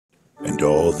And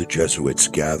all the Jesuits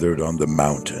gathered on the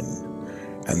mountain,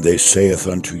 and they saith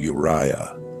unto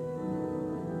Uriah,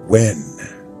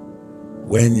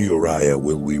 When, Uriah,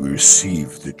 will we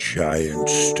receive the giant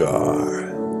star?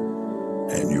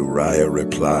 And Uriah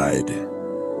replied,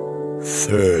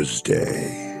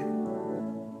 Thursday.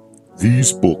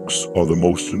 These books are the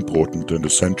most important and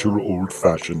essential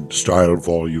old-fashioned style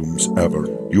volumes ever.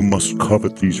 You must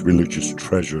covet these religious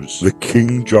treasures. The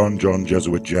King John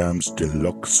Jesuit Jams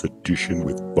Deluxe Edition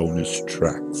with bonus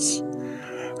tracks.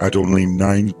 At only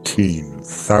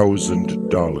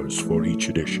 $19,000 for each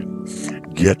edition.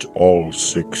 Get all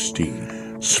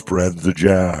 16. Spread the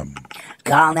jam.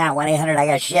 Call now, 1-800, I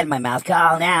got shit in my mouth.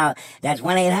 Call now. That's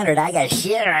 1-800, I got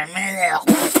shit in my mouth.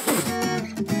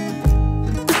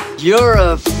 You're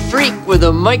a freak with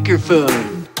a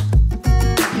microphone.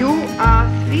 You are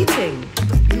sleeping.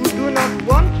 You do not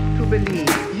want to believe.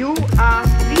 You are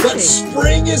sleeping. But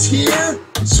spring is here.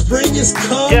 Spring is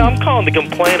come. Yeah, I'm calling to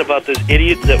complain about those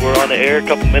idiots that were on the air a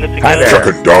couple minutes ago. Hi there. Chuck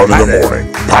and Don in the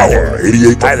morning. Power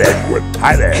 88 Penguin.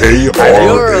 Hi there. KRAC.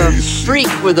 You're a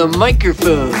freak with a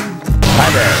microphone. Hi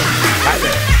there. Hi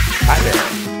there.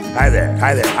 Hi there.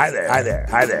 Hi there. Hi there. Hi there. Hi there.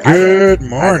 Hi there. Good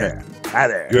morning. Hi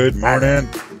there. Good morning.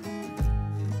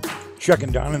 Chuck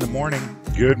and Don in the morning.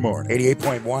 Good morning.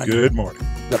 88.1. Good morning.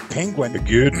 The Penguin.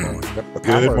 Good morning. The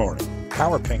Good morning.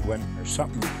 Power Penguin or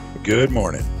something. Good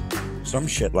morning. Some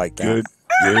shit like that. Good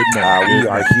morning. We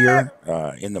are here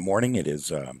in the morning. It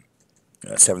is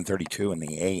 7:32 in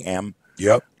the a.m.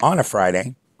 Yep. On a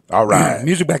Friday. All right.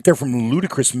 Music back there from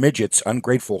Ludicrous Midgets,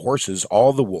 Ungrateful Horses,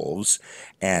 All the Wolves,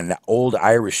 and Old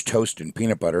Irish Toast and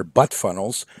Peanut Butter, Butt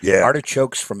Funnels, Yeah.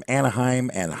 Artichokes from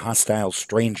Anaheim, and Hostile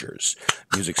Strangers.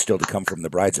 Music still to come from The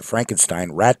Brides of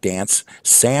Frankenstein, Rat Dance,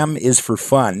 Sam is for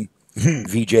Fun,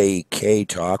 VJ K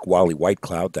Talk, Wally White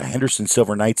Cloud, The Henderson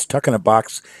Silver Knights, Tuck in a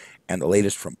Box, and the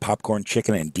latest from Popcorn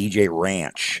Chicken and DJ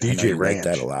Ranch. I know DJ you like Ranch.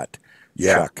 that a lot.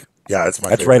 Yeah. Chuck. Yeah, that's my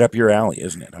That's favorite. right up your alley,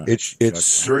 isn't it? Huh? It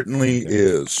certainly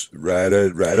is. Right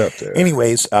up there.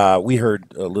 Anyways, we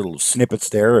heard little snippets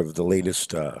there of the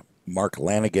latest Mark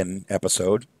Lanigan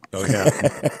episode. Oh yeah.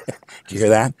 Did you hear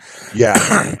that? Yeah.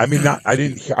 I mean,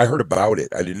 I heard about it.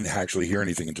 I didn't actually hear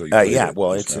anything until you played Yeah. it.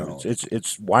 Well, So,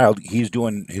 it's wild. He's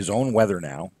doing his own weather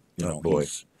now. You know, boy.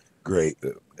 he's, great.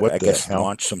 What I the guess hell?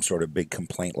 launched some sort of big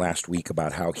complaint last week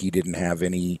about how he didn't have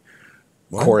any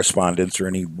correspondence or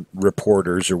any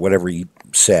reporters or whatever he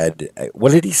said.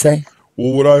 What did he say?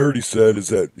 Well, what I heard he said is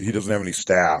that he doesn't have any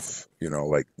staff. You know,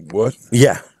 like what?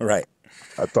 Yeah, right.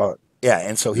 I thought. Yeah,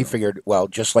 and so he figured, well,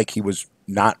 just like he was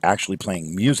not actually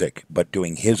playing music, but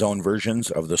doing his own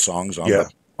versions of the songs on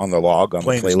the log, on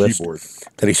Playing the his playlist keyboard.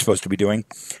 that he's supposed to be doing,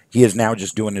 he is now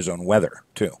just doing his own weather,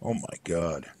 too. Oh my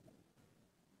God.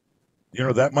 You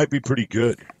know, that might be pretty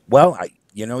good. Well,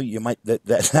 you might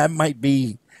that might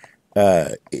be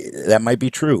that might be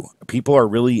true. People are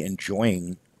really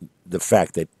enjoying the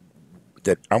fact that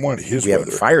I wanted his we weather.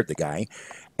 haven't fired the guy,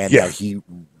 and that he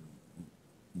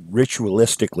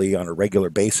ritualistically on a regular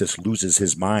basis loses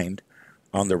his mind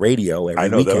on the radio every I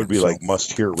know weekend. that would be So like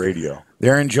must-hear radio.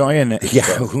 they're enjoying it. Yeah,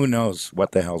 who knows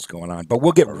what the hell's going on? But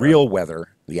we'll get real weather,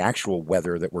 the actual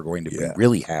weather that we're going to be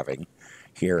really having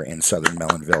here in southern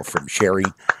Mellonville from Sherry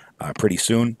pretty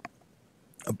soon.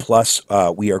 Plus,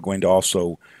 we are going to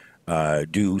also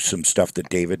do some stuff that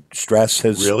David Stress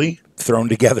has thrown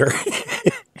together.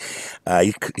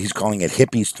 He's calling it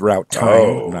Hippies Throughout Time.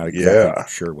 Oh, I'm not exactly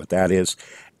sure what that is.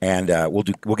 And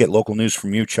we'll get local news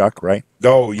from you, Chuck, right?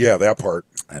 Oh, yeah, that part.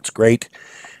 That's great.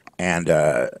 And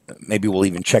maybe we'll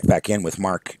even check back in with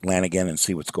Mark Lanigan and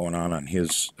see what's going on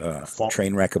his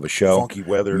train wreck of a show. Funky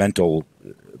weather. Mental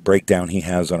breakdown he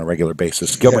has on a regular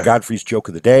basis. Gilbert Godfrey's Joke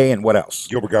of the Day, and what else?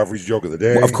 Gilbert Godfrey's Joke of the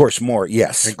Day. Well, of course, more,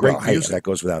 yes. And great hey, music. that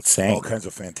goes without saying. All kinds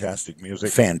of fantastic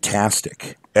music.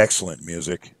 Fantastic. Excellent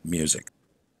music.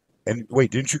 And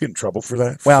wait, didn't you get in trouble for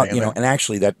that? Well, and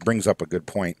actually that brings up a good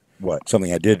point. What?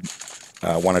 Something I did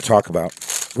want to talk about.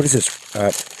 What is this?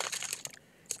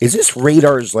 Is this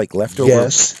Radar's like leftover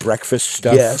breakfast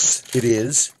stuff? Yes, it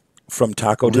is. From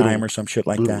Taco Time or some shit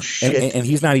like that. Shit. And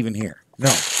he's not even here. No,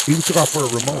 he took off for a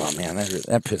remote. Oh man,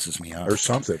 that pisses me off. Or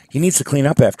something. He needs to clean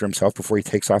up after himself before he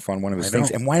takes off on one of his things.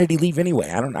 And why did he leave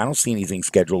anyway? I don't see anything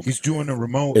scheduled. He's doing a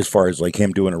remote. As far as like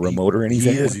him doing a remote or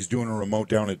anything. He is. He's doing a remote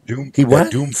down at Doom. He what?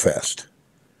 At Doomfest.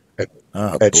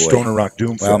 At Stoner Rock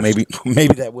Doomfest. Well, maybe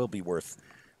that will be worth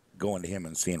going to him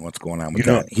and seeing what's going on with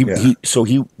that. So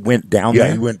he went down there?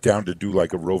 Yeah, he went down to do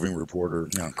like a roving reporter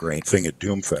thing at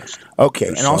Doomfest. Okay,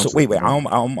 and also, wait, I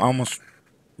almost...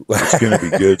 It's going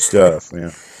to be good stuff,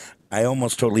 man. I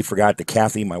almost totally forgot that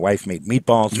Kathy, my wife, made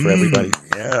meatballs for everybody.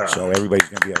 Yeah. So everybody's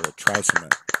going to be able to try some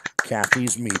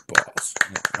Kathy's meatballs.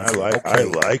 I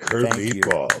like her Thank you.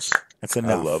 meatballs. That's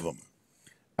enough. I love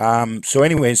them. So,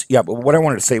 anyways, yeah. But what I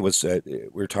wanted to say was, we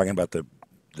were talking about the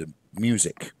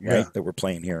music, Yeah. right? That we're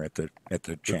playing here at the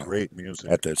channel, Great music.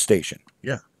 at the station,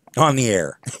 Yeah. on the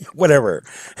air, whatever.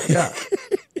 Yeah.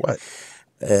 What?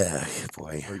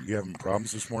 Boy, Are you having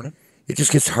problems this morning? it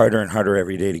just gets harder and harder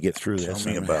every day to get through Tell this.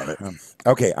 me about it.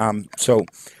 Okay. So,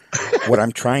 what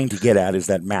I'm trying to get at is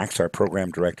that Max, our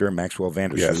program director, Maxwell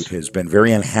Vandersloot, Yes. has been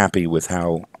very unhappy with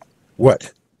how.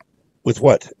 What? With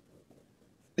what?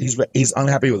 He's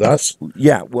unhappy with us?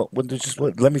 Yeah. Well,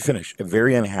 let me finish.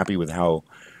 Very unhappy with how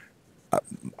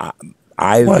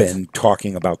I've What? been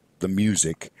talking about the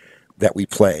music that we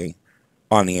play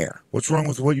on the air. What's wrong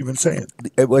with what you've been saying?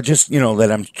 Well, just that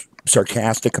I'm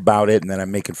sarcastic about it, and then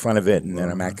I'm making fun of it, and then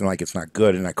I'm acting like it's not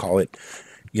good, and I call it,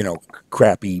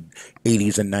 crappy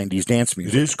 80s and 90s dance It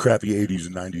music. is crappy 80s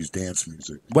and 90s dance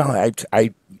music. Well,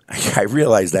 I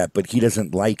realize that, but he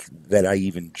doesn't like that I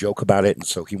even joke about it, and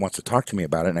so he wants to talk to me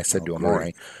about it. And I said to him, great. "All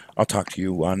right, I'll talk to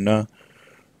you on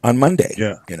Monday."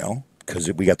 Yeah.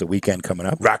 Because we got the weekend coming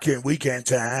up. Rockin' weekend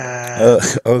time.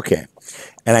 Okay.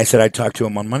 And I said I'd talk to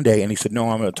him on Monday, and he said, "No,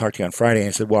 I'm going to talk to you on Friday." And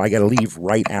I said, "Well, I got to leave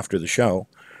right after the show.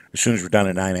 As soon as we're done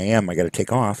at 9 a.m., I got to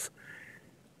take off."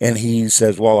 And he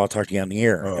says, "Well, I'll talk to you on the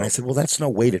air." And I said, "Well, that's no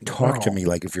way to talk to me.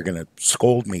 Like if you're going to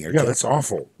scold me or Yeah, that's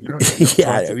awful. You don't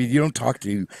I mean, you don't talk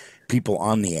to people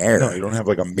on the air. No, you don't have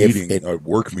like a meeting, it- a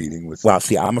work meeting with. Well,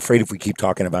 see, I'm afraid if we keep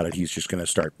talking about it, he's just going to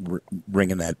start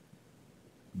ringing that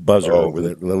buzzer Oh, over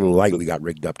the little light we got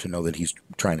rigged up to know that he's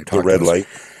trying to talk. The red to us. light.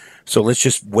 So let's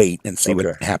just wait and see what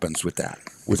Okay. happens with that.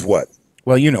 With what?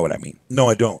 Well, you know what I mean. No,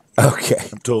 I don't. Okay.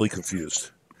 I'm totally confused.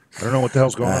 I don't know what the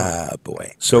hell's going on. Ah,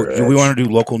 boy. So do we want to do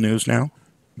local news now?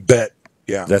 Bet.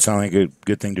 Yeah. Does that sound like a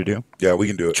good thing to do? Yeah, we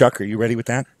can do it. Chuck, are you ready with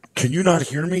that? Can you not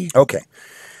hear me? Okay.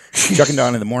 Chuck and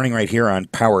Don in the morning right here on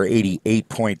Power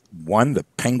 88.1, the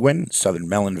Penguin, Southern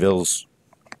Mellonville's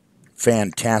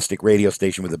fantastic radio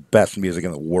station with the best music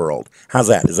in the world. How's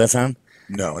that? Does that sound?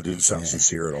 No, it didn't sound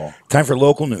sincere at all. Time for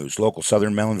local news, local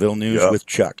Southern Mellonville news Yep. with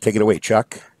Chuck. Take it away,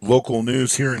 Chuck. Local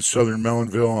news here in Southern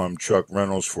Mellonville. I'm Chuck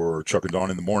Reynolds for Chuck and Dawn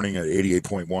in the morning at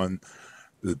 88.1.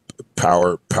 The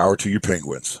power to your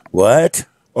Penguins. What?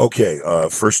 Okay,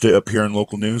 first day up here in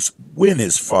local news. When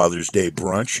is Father's Day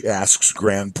brunch? Asks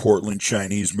Grand Portland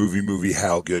Chinese movie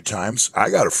Hal Good Times. I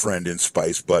got a friend in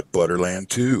Spice Butt Butterland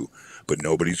too, but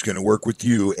nobody's going to work with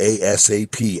you.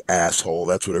 ASAP, asshole.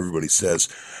 That's what everybody says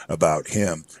about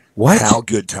him. What? Hal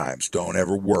Good Times. Don't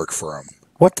ever work for him.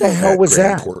 What the hell was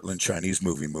Grand that? Portland Chinese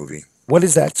movie. What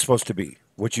is that supposed to be?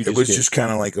 What you It just was did? just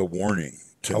kind of like a warning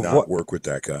to Of not what? work with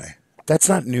that guy. That's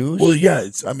not news? Well, yeah,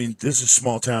 this is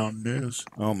small town news.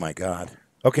 Oh, my God.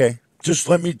 Okay. Just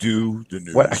let me do the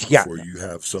news What? Yeah. before you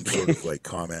have some sort of like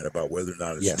comment about whether or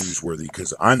not it's Yes. newsworthy,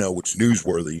 because I know what's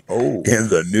newsworthy Oh. in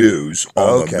the news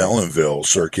on Okay. the Mellonville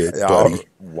circuit, Oh, buddy.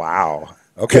 wow.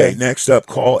 Okay, next up,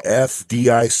 call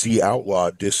FDIC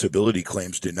outlawed disability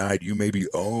claims denied. You may be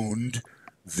owned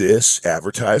this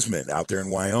advertisement out there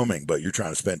in Wyoming, but you're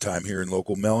trying to spend time here in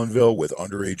local Mellonville with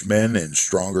underage men and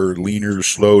stronger, leaner,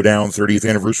 slow down 30th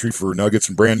anniversary for nuggets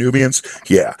and brand Nubians.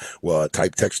 Yeah, well, a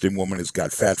type texting woman has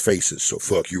got fat faces, so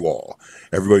fuck you all.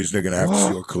 Everybody's going to have to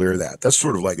steer clear of that. That's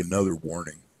sort of like another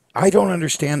warning. I don't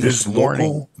understand This this is warning.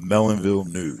 local Mellonville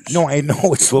news. No, I know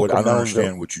it's local. What I don't Mellonville.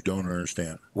 understand, what you don't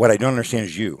understand. What I don't understand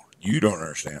is you. You don't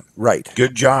understand. Right.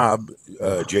 Good job,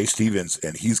 Jay Stevens,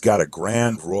 and he's got a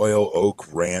Grand Royal Oak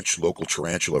Ranch local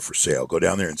tarantula for sale. Go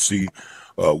down there and see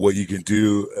what you can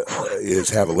do is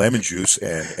have a lemon juice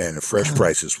and fresh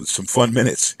prices with some fun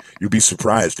minutes. You'll be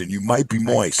surprised, and you might be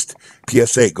moist.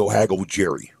 PSA, go haggle with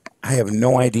Jerry. I have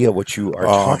no idea what you are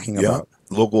talking Yeah. about.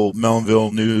 Local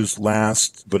Mellonville news,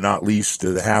 last but not least,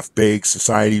 the Half Baked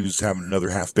Society was having another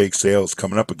Half Baked sale. It's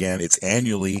coming up again. It's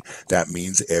annually. That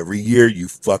means every year, you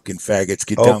fucking faggots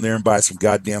get down there and buy some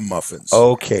goddamn muffins.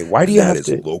 Okay. Why do you That have is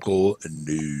to? local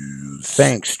news.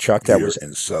 Thanks, Chuck. That Here was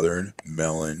in Southern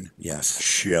Mellon, yes.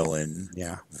 Shillin,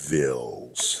 Yeah.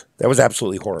 Villes, That was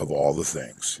absolutely of horrible. all the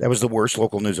things. That was the worst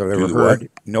local news I've ever the heard. what?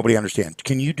 Nobody understands.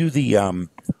 Can you do the I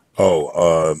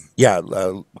cross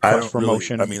don't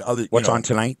promotion? really, I mean, other what's on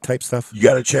tonight type stuff? You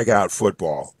got to check out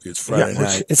football. It's Friday Yeah,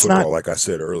 night it's football, not- like I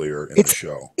said earlier in the It's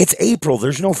show. It's April.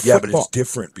 There's no Yeah, football. but it's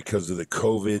different because of the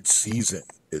COVID season.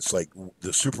 It's like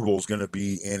the Super Bowl is going to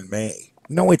be in May.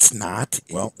 No, it's not.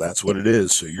 Well, that's what it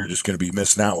is. So you're just going to be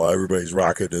missing out while everybody's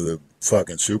rocking to the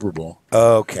fucking Super Bowl.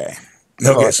 Okay.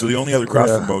 Okay, so the only other cross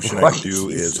promotion I can do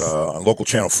is on local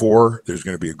channel 4. There's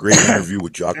going to be a great interview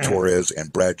with Jock Torres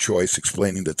and Brad Choice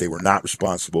explaining that they were not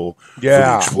responsible for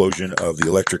the explosion of the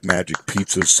Electric Magic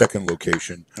Pizza's second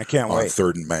location I can't on wait.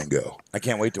 3rd and Mango. I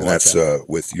can't wait to And watch that's that.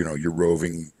 with your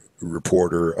roving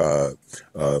reporter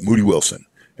Moody Wilson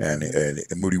and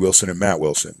Moody Wilson and Matt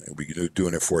Wilson. We'll be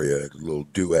doing it for you, a little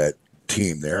duet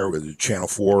team there with the Channel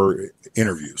 4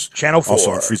 interviews. Channel 4.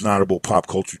 Also on Freezknotable Pop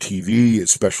Culture TV,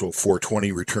 it's special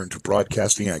 420 return to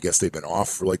broadcasting. I guess they've been off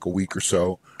for like a week or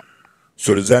so.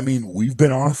 So does that mean we've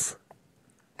been off?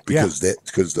 Because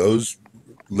those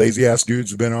lazy ass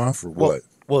dudes have been off, or what?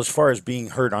 Well, as far as being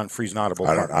heard on Freezknotable,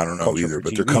 I don't know Culture either, for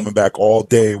but TV, they're coming back all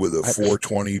day with a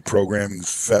 420 programming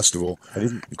festival,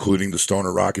 including the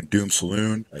Stoner Rock and Doom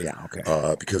Saloon. Yeah,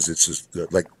 okay. Because it's just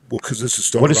because it's a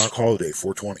Stoner Rock holiday,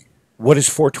 420. What is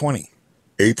 420?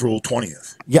 April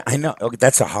 20th. Yeah, I know. Okay,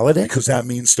 that's a holiday? Because that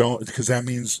means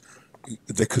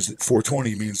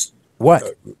 420 means what?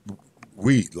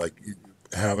 Weed, like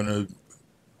having a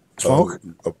smoke,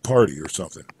 a party or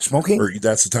something. Smoking? Or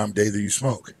that's the time of day that you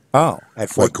smoke. Oh,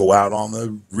 at like go out on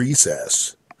the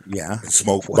recess. Yeah, and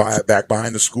smoke back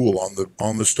behind the school on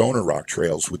the Stoner Rock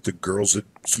trails with the girls that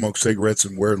smoke cigarettes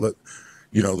and wear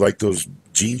like those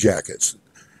jean jackets.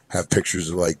 Have pictures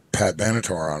of like Pat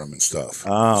Benatar on them and stuff.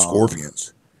 Oh.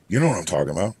 Scorpions. You know what I'm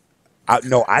talking about?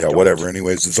 No, I don't. Whatever.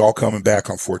 Anyways, it's all coming back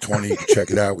on 420. You can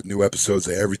check it out with new episodes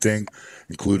of everything,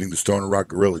 including the Stoner Rock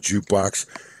Gorilla Jukebox,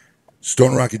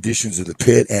 Stoner Rock editions of The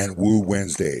Pit, and Woo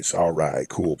Wednesdays. All right,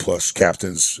 cool. Plus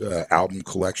Captain's album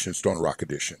collection, Stoner Rock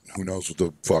edition. Who knows what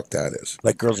the fuck that is?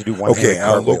 Like girls who do one. Okay,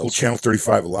 local Channel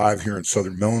 35 Alive here in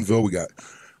Southern Melonville. We got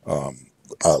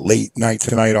late night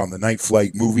tonight on the Night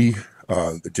Flight movie.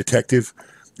 The Detective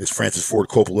is Francis Ford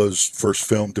Coppola's first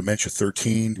film, Dementia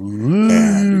 13,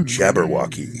 and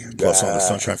Jabberwocky. Plus on the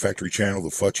Sunshine Factory channel, The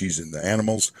Futchies and the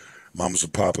Animals, Mamas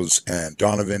and Papas, and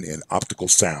Donovan in Optical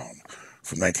Sound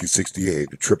from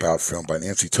 1968, a trip out film by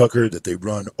Nancy Tucker that they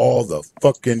run all the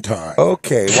fucking time.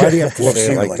 Okay, why do you have to I've say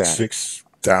seen it it like that?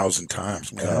 6,000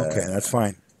 times. Okay, that's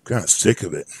fine. Kind of sick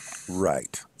of it.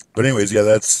 Right. But anyways, yeah,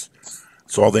 that's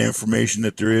all the information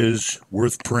that there is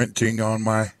worth printing on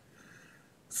my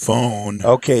phone.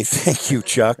 Okay, thank you,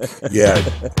 Chuck. Yeah,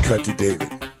 cut to David.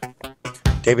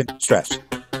 David, stress.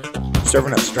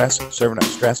 Serving up stress, serving up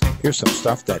stress. Here's some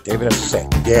stuff that David has to say.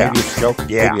 Yeah. Maybe it's a joke.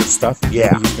 Yeah. Maybe it's stuff.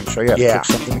 Yeah. Maybe he's going to show you how to cook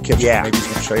something in the kitchen. Yeah. Maybe he's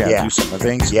going to show you how to do some of the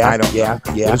things. Yeah. I don't know.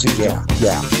 Yeah. What is he doing?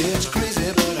 Yeah. It's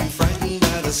crazy, but I'm frightened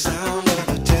by the sound of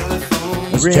the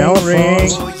telephone. Ring.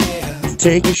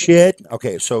 Take a shit.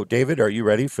 Okay, so David, are you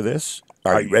ready for this?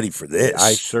 Are you ready for this?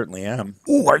 I certainly am.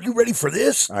 Ooh, are you ready for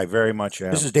this? I very much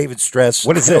am. This is David Stress.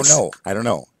 What is this? I don't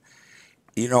know.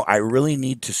 You know, I really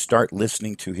need to start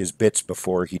listening to his bits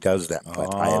before he does that,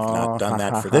 but I have not done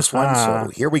that for this one,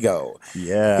 so here we go.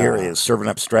 Yeah. Here is Serving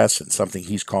Up Stress and something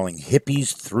he's calling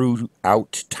hippies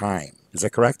throughout time. Is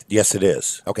that correct? Yes, it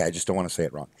is. Okay, I just don't want to say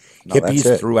it wrong. No, that's Hippies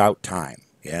it. throughout time.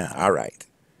 Yeah, all right.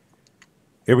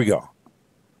 Here we go.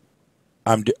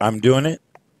 I'm doing it?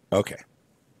 Okay.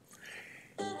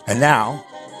 And now,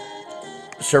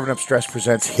 Serving Up Stress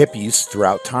presents Hippies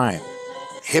Throughout Time.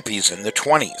 Hippies in the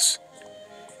 20s.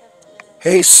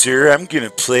 Hey, sir, I'm going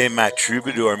to play my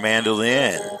troubadour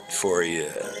mandolin for your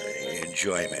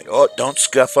enjoyment. Oh, don't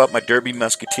scuff up my Derby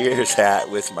Musketeers hat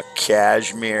with my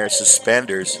cashmere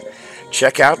suspenders.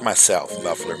 Check out myself,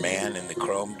 muffler man, in the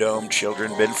chrome dome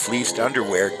children been fleeced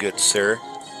underwear, good sir.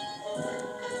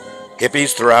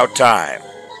 Hippies throughout time.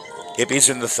 Hippies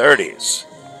in the 30s.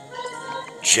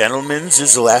 Gentlemen's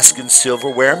is Alaskan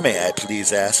silverware. May I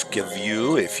please ask of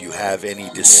you if you have any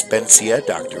Dispensia,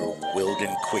 Dr.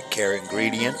 Wilden Quick Care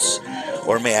ingredients?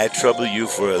 Or may I trouble you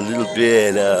for a little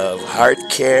bit of heart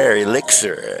care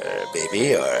elixir,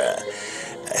 baby? Or a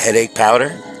headache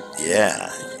powder?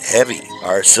 Yeah, heavy.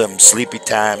 Or some sleepy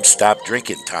time stop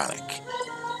drinking tonic.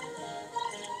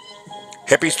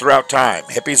 Hippies throughout time.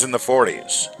 Hippies in the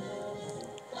 40s.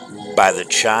 By the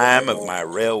chime of my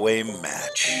railway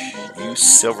match, you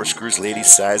silver screws,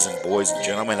 ladies, sighs, and boys and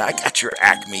gentlemen, I got your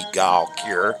Acme Gall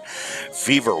cure.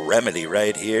 Fever remedy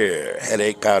right here.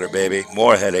 Headache powder, baby.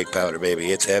 More headache powder,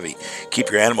 baby. It's heavy.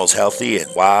 Keep your animals healthy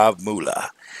and wild moolah.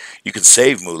 You can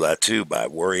save moolah, too, by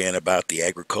worrying about the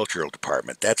agricultural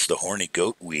department. That's the horny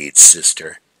goat weed,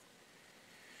 sister.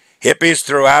 Hippies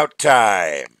throughout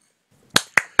time.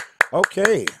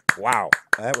 Okay. Wow.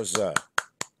 That was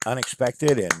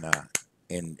unexpected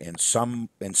and in some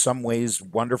ways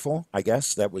wonderful, I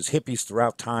guess. That was Hippies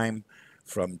Throughout Time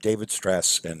from David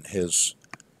Stress and his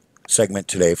segment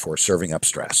today for serving up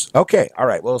stress. Okay, all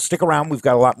right. Well, stick around. We've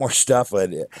got a lot more stuff.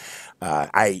 But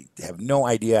I have no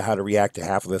idea how to react to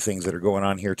half of the things that are going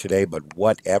on here today, but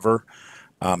whatever.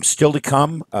 Still to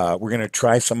come, we're going to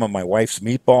try some of my wife's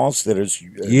meatballs that is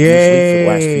usually for the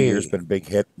last few years been a big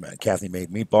hit. Kathy made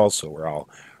meatballs, so we're all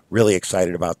really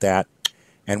excited about that.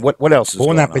 And what else is Bon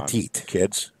going appetit, on,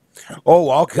 kids? Oh,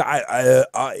 all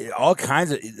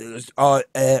kinds of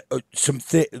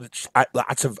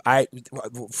lots of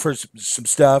for some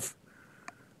stuff.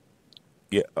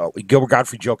 Yeah, Gilbert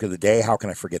Godfrey joke of the day. How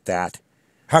can I forget that?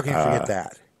 How can you forget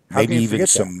that? Maybe even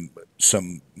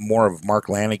some more of Mark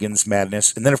Lanigan's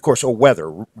madness, and then of course, real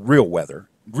weather,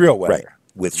 Right.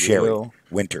 with Sherry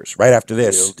Winters. Right after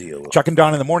this, Real deal. Chuck and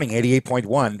Don in the morning,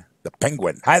 88.1, the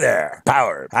Penguin. Hi there,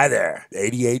 Powered. Hi there,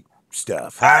 88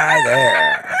 stuff. Hi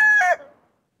there.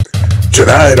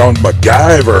 Tonight on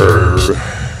MacGyver,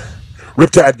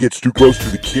 Riptide gets too close to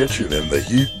the kitchen and the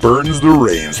heat burns the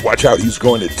reins. Watch out, he's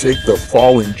going to take the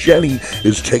fall, and Jenny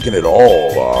is taking it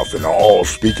all off. And all,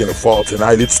 speaking of fall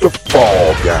tonight, it's the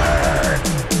Fall Guy.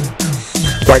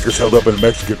 Bikers held up in a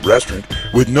Mexican restaurant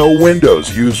with no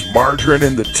windows use margarine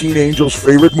in the teen angel's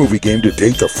favorite movie game to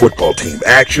date the football team.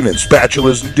 Action and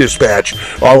spatulas and dispatch,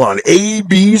 all on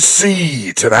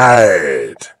ABC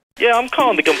tonight. Yeah, I'm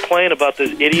calling to complain about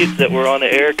those idiots that were on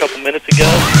the air a couple minutes ago.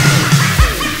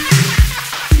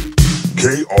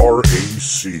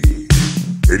 KRAC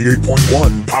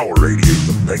 88.1 Power 88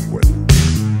 The Penguin.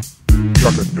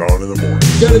 Chuck and Dawn in the morning.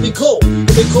 It's gonna be cold.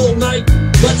 It'll be a cold night,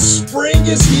 but spring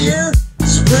is here.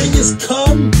 Spring has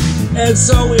come, and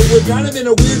so we're kind of in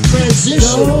a weird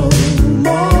transition. No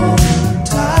more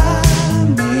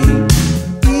timing.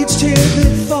 Each tear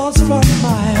that falls from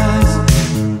my eyes,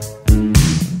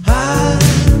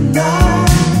 I'm not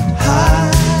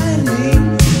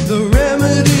hiding the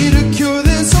remedy to cure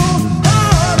this old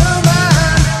heart of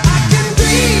mine. I can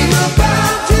dream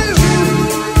about you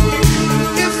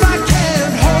if I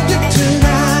can't hold you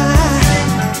tonight.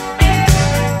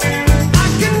 I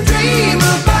can dream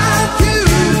about you.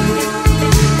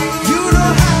 You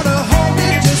know how to hold me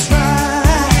just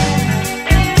right.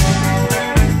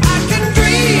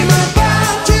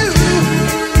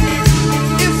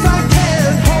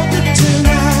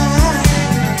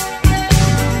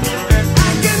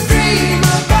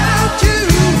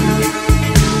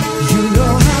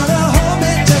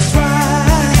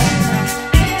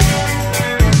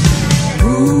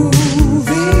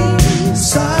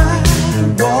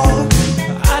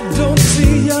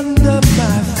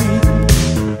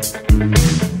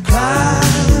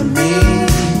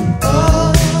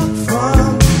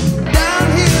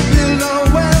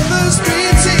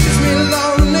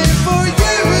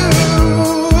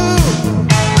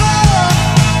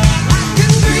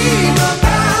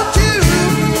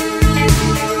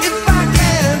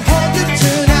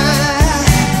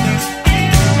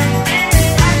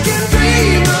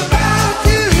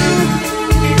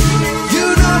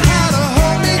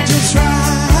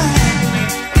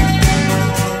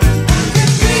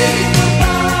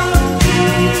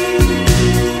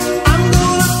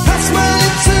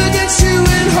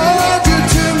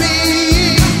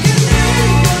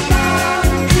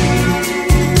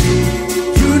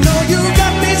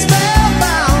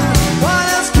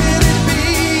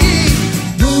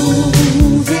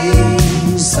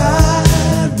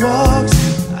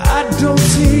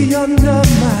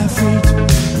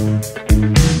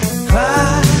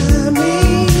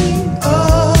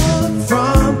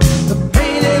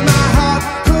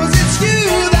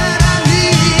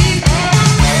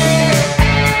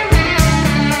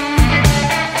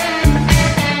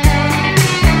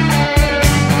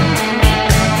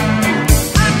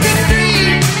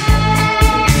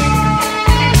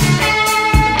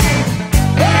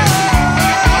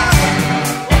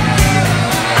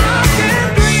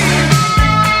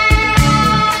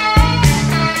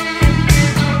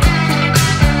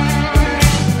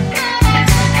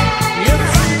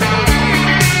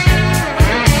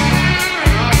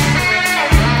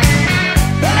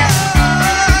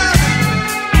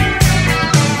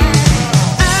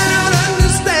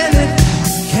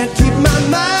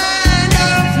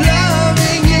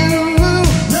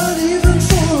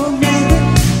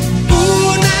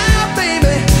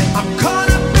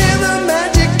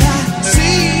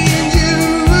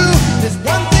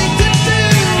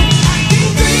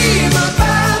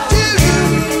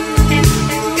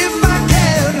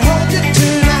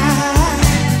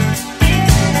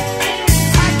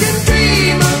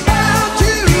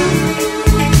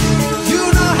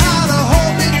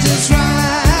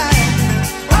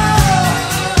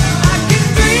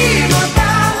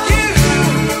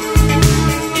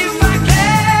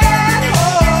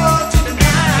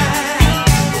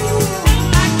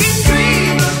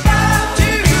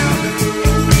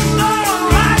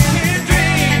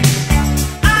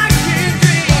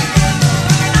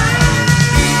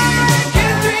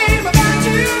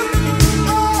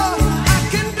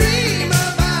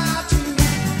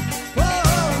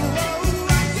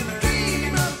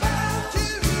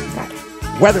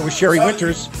 Weather with Sherry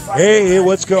Winters. Hey,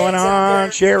 what's going on,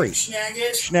 Sherry?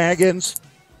 Schnaggins.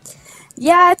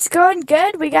 Yeah, it's going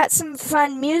good. We got some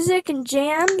fun music and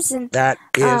jams, and That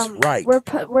is right.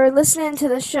 We're listening to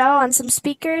the show on some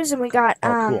speakers, and we got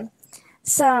cool.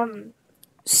 some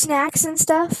snacks and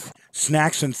stuff.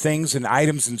 Snacks and things and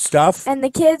items and stuff. And the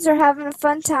kids are having a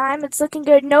fun time. It's looking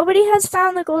good. Nobody has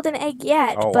found the golden egg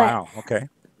yet. Oh, but wow. Okay.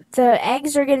 the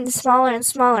eggs are getting smaller and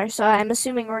smaller, so I'm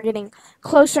assuming we're getting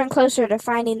closer and closer to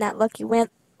finding that lucky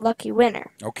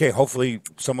winner. Okay, hopefully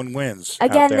someone wins.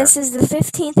 Again, out there. this is the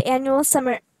 15th annual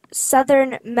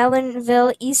Southern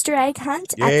Mellonville Easter egg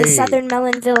hunt at the Yay. Southern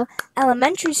Mellonville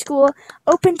Elementary School.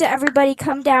 Open to everybody.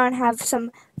 Come down and have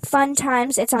some fun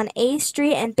times. It's on A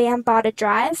Street and Bambata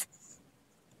Drive.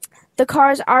 The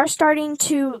cars are starting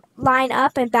to line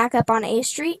up and back up on A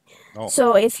Street. Oh.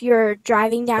 So if you're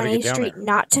driving down Gotta A get down Street there.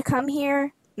 not to come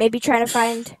here, maybe try to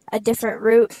find a different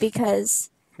route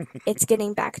because it's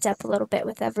getting backed up a little bit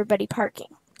with everybody parking.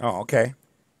 Oh, okay.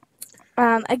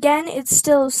 Again, it's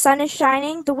still sun is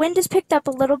shining. The wind has picked up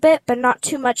a little bit, but not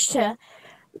too much to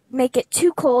make it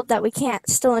too cold that we can't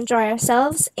still enjoy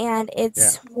ourselves. And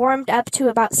it's warmed up to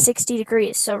about 60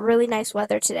 degrees, so really nice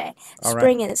weather today. All right.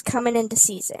 Spring is coming into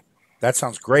season. That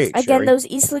sounds great, Again, Sherry. those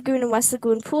East Lagoon and West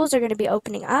Lagoon pools are going to be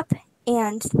opening up,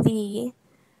 and the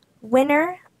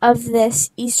winner of this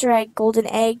Easter egg golden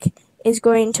egg is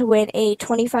going to win a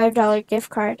 $25 gift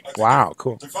card. Wow,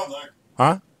 cool. They found the egg.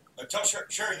 Huh? Tell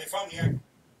Sherry they found the egg.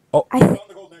 Oh, I Found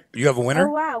the golden egg. you have a winner?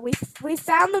 Oh wow, we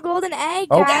found the golden egg,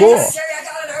 Oh, guys. cool. Sherry, I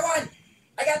got it. I won.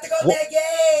 I got the golden Wha- egg.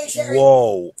 Yay, Sherry.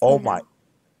 Whoa. Oh, my.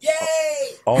 Yay.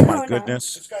 Oh, my Oh, no.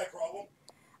 goodness. This guy a problem?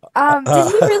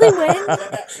 Did he really win?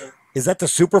 Stand back, sir. Is that the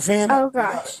super fan? Oh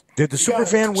gosh. Did the super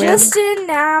fan win Justin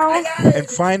now. I got it. and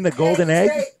find the golden Hey,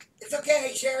 it's egg? great. It's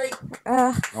okay, Sherry.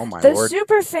 Oh, my The Lord.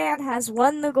 super fan has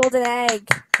won the golden egg.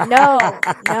 No,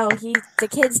 the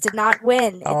kids did not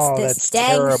win. It's Oh, this that's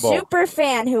dang terrible. super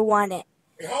fan who won it.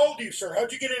 Hey, how old are you, sir?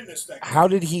 How'd you get in this thing? How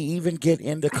did he even get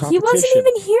into competition? He wasn't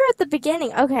even here at the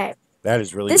beginning. Okay, That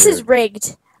is really this weird. is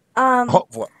rigged.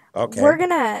 Oh, okay. We're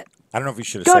gonna I don't know if you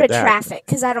should have go said to that. traffic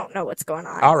because I don't know what's going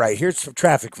on. All right, here's some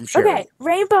traffic from Sherry. Okay,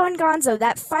 Rainbow and Gonzo,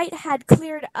 that fight had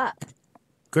cleared up.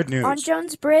 Good news. On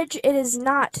Jones Bridge, it is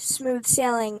not smooth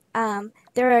sailing.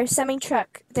 There are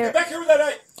semi-truck. Get back here with that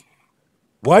egg.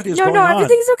 What is No, going no, on?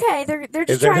 everything's okay. They're Is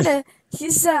just there- trying to.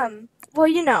 He's well,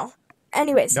 you know.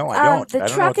 Anyways, No, I don't. The I don't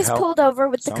know truck what the is hell. pulled over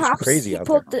with the Sounds cops. crazy He out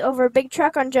pulled over a big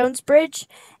truck on Jones Bridge,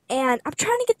 and I'm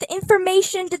trying to get the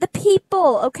information to the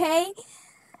people, okay?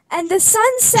 And the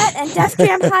Sunset and Def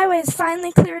Jam Highway is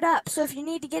finally cleared up, so if you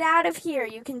need to get out of here,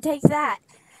 you can take that.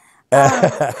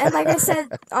 And like I said,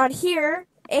 on here,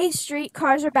 A Street,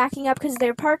 cars are backing up because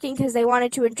they're parking because they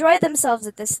wanted to enjoy themselves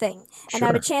at this thing and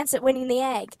have a chance at winning the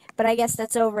egg. But I guess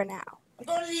that's over now. I'm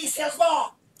going to the East Hills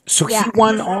Mall. So Yeah. he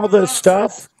won all the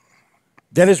stuff?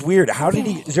 That is weird. How did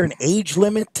he? Is there an age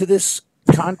limit to this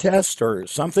contest or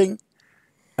something?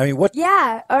 I mean, what?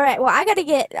 Yeah. All right. Well, I got to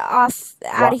get off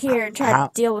out Well, of here and try how-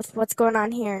 to deal with what's going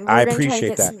on here. And I we're going to try to appreciate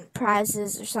get that. some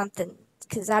prizes or something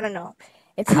because I don't know.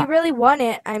 If he really won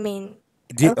it, I mean,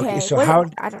 okay. So what- how?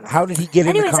 I don't know. How did he get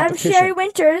Anyways, into I'm competition? Sherry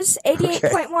Winters,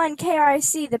 88.1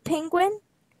 KRIC, the Penguin.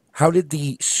 How did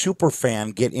the super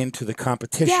fan get into the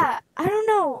competition? Yeah, I don't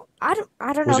know. I don't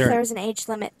Was know if there- there was an age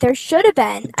limit. There should have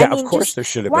been. Yeah, I mean, of course just there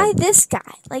should have why been. this guy?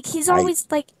 Like he's always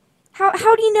like, how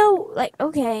do you know? Like,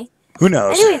 okay. Who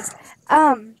knows? Anyways,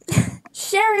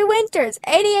 Sherry Winters,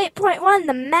 88.1,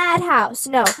 the Madhouse.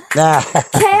 No,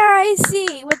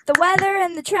 KRIC with the weather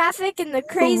and the traffic and the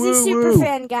crazy Woo, woo.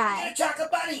 superfan guy.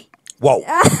 Chocolate bunny. Whoa.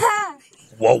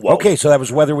 Whoa, whoa. Okay, so that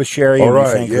was weather with Sherry. All and we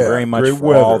right, thank you yeah, very much great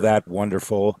for all weather. that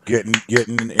wonderful Getting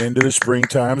into the spring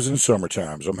times and summer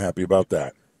times. I'm happy about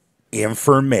that.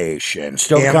 information.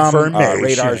 Still to come,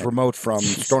 Information. Radar's remote from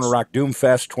Stoner Rock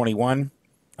Doomfest 21.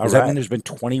 Does that mean there's been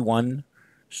 21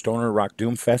 Stoner Rock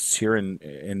Doomfests here in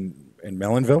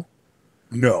Mellonville?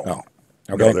 No. Oh,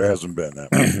 No, okay. there hasn't been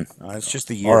that. It's just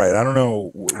a year. All right, I don't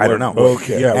know. I don't know.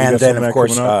 Okay, yeah, we and got then some of that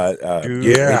course, coming up.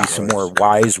 maybe some more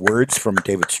wise words from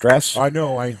David Stress, I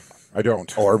know. I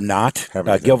don't. or not. Have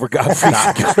anything. Gilbert Godfrey's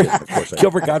Of course I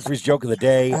Gilbert Godfrey's joke of the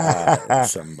day.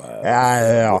 Some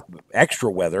extra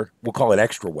weather. We'll call it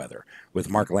extra weather with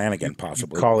Mark Lanigan,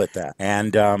 possibly. call it that.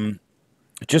 And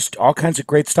just all kinds of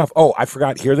great stuff. Oh, I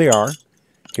forgot. Here they are.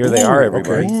 Here they are,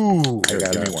 everybody. Ooh, I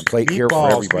got give me a one. plate here for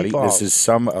Meatballs, everybody. meatballs. This is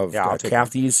some of Yeah, I'll take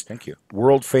Kathy's Thank you.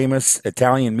 world famous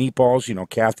Italian meatballs. You know,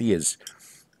 Kathy is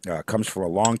comes from a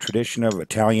long tradition of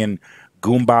Italian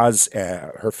Goombas.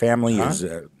 Her family is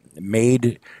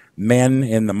made men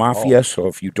in the mafia. So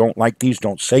if you don't like these,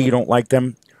 don't say you don't like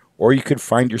them, or you could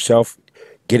find yourself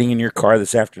getting in your car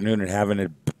this afternoon and having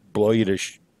it blow you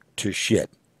to shit.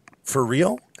 For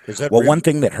real? Is that Well, real? one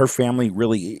thing that her family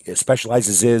really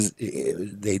specializes is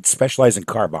they specialize in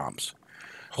car bombs.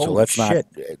 So Holy let's shit.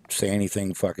 not say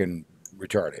anything fucking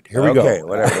retarded. Here we go. Okay,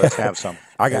 whatever. Let's have some.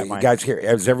 I got You mine. guys here.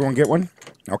 Does everyone get one?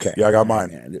 Okay. Yeah, I got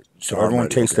mine. So I'm everyone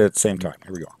ready. taste Okay. it at the same time.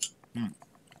 Here we go.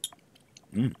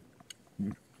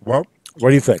 Well, What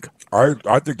do you think?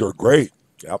 I think they're great.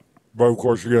 Yep. But of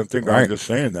course, you're going to think Right. I'm just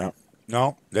saying that.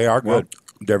 No, they are Well, good.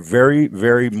 they're very,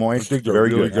 very moist. I think they're very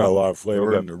really good. got a lot of Real flavor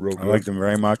good. and they're real I good. like them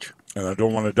very much. And I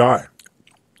don't want to die.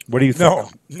 What do you think?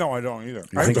 No, I don't either.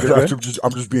 You think they're good?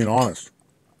 I'm just being honest.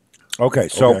 Okay,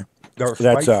 so Okay. They're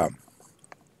that's spicy.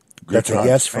 that's a times.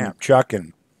 yes from Man. Chuck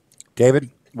and David.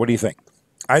 What do you think?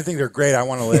 I think they're great. I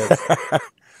want to live.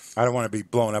 I don't want to be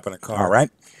blown up in a car. All right.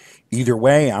 Either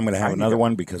way, I'm going to have I need another a-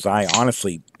 one because I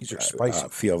honestly These are spicy.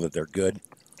 feel that they're good.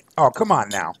 Oh, come on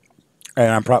now.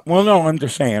 And I'm probably well, no, I'm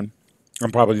just saying,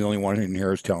 I'm probably the only one in here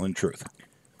who's telling the truth.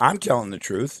 I'm telling the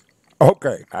truth.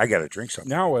 Okay. I got to drink something.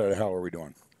 Now what the hell are we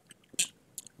doing?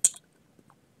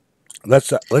 Let's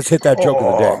hit that joke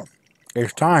of the day.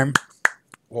 It's time.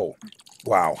 Whoa.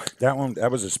 Wow. That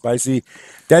was a spicy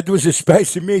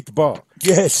meatball.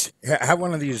 Yes. Have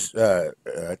one of these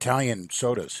Italian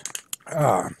sodas.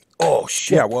 Oh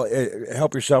shit. Yeah, well,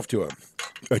 help yourself to a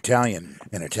Italian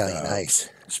An Italian ice.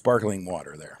 sparkling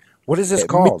water there. What is this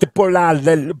called?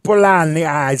 Polani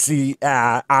icy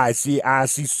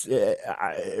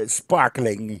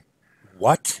sparkling.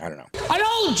 What? I don't know. An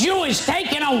old Jew is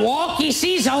taking a walk. He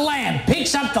sees a lamp,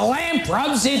 picks up the lamp,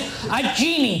 rubs it. A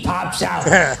genie pops out.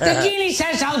 The genie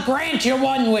says, "I'll grant you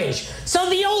one wish." So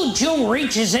the old Jew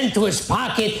reaches into his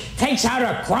pocket, takes out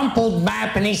a crumpled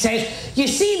map, and he says, "You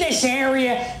see this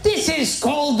area? This is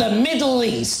called the Middle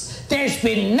East. There's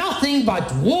been nothing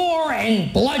but war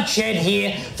and bloodshed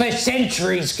here for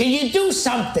centuries. Can you do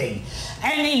something?"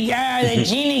 And the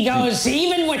genie goes,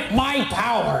 "Even with my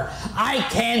power, I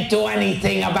can't do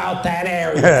anything about that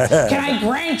area. Can I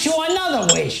grant you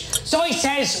another wish?" So he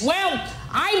says, "Well,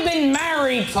 I've been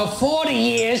married for 40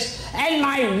 years, and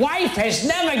my wife has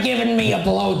never given me a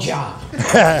blowjob.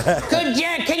 Can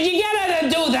you get her to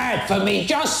do that for me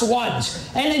just once?"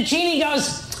 And the genie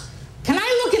goes, "Can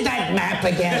I look at that map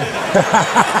again?"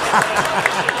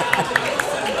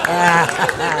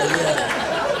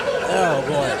 Oh,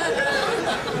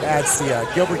 boy. That's the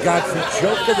Gilbert Godfrey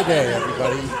joke of the day,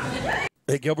 everybody.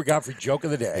 The Gilbert Godfrey joke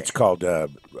of the day. It's called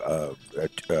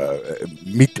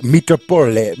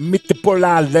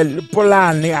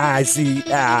Polani icy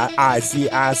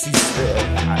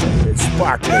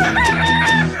sparkling.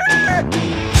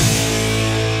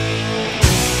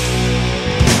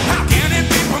 How can it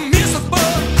be permissible?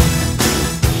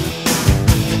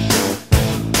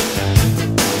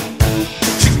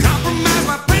 She compromised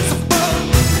my principle.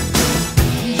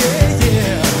 Yeah,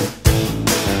 yeah.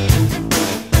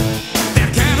 That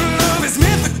kind of love is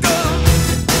mythical.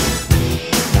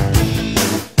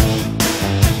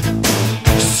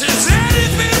 She's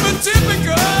anything but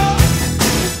typical.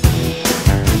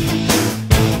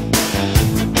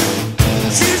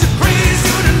 She's a crazy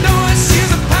universe.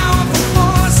 She's a powerful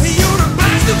force.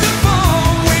 Universe to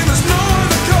conform when there's no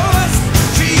other course.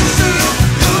 She used to look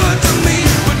good to me,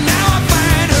 but now I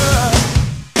find her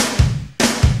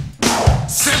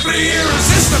simply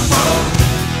irresistible.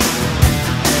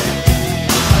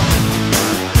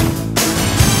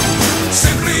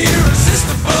 Simply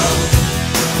irresistible.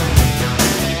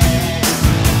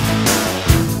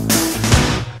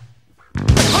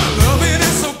 Her loving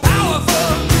is so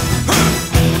powerful.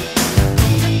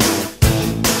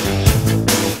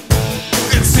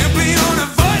 It's simply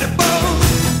unavoidable.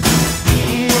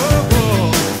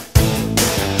 Whoa.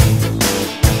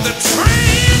 The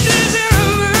trend is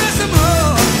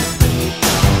irreversible.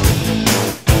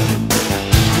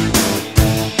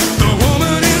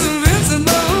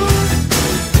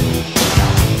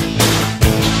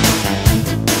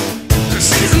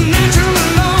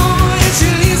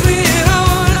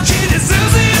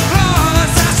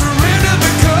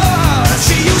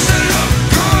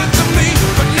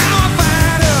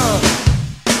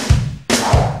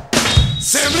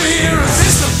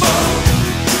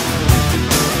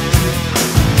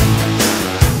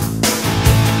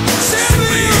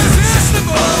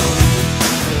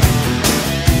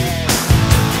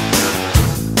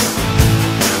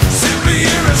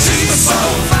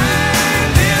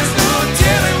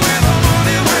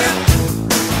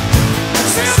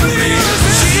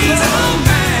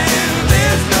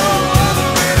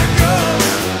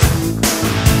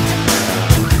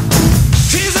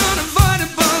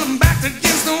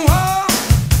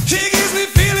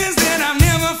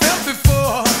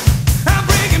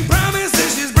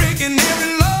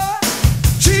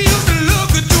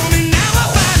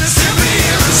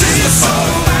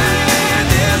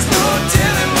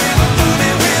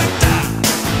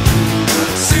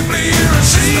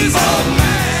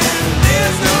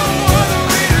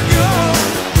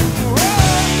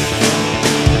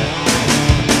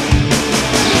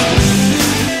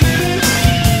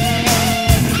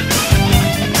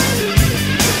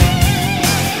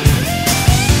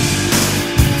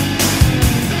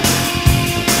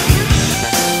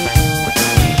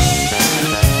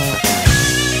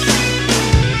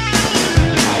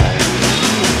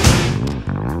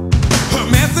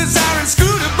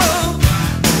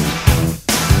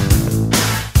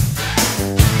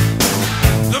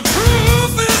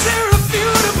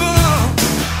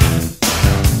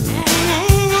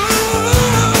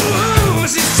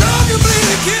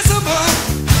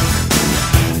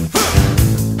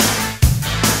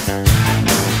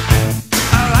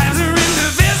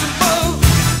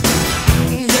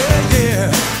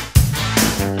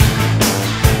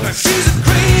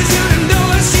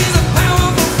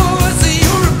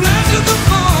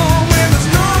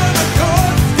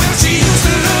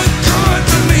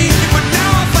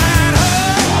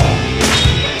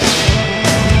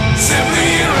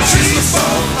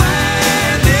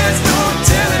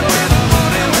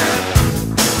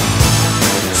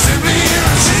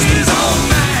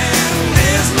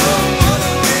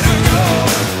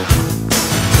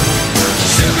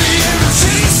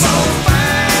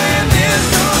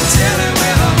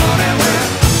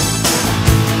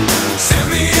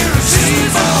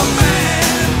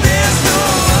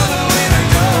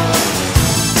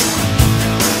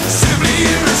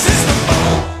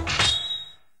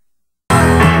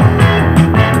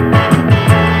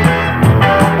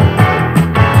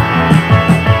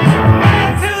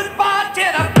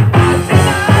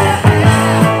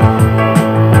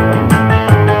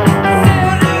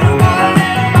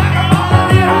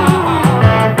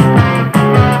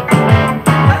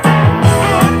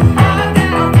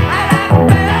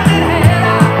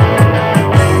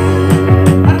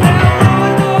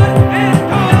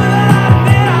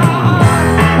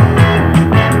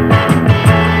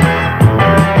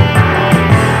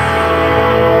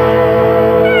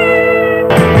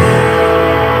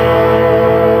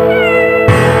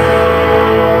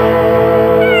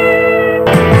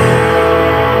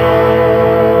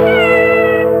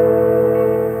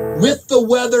 the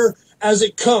weather as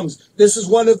it comes. This is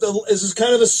this is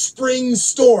kind of a spring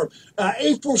storm.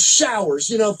 April showers,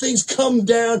 things come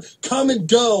down, come and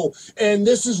go. And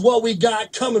this is what we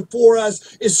got coming for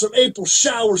us is some April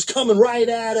showers coming right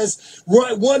at us.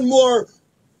 Right, one more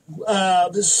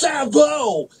the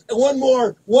Savo, and one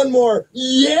more,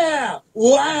 yeah,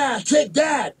 wow, take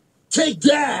that,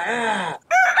 ah.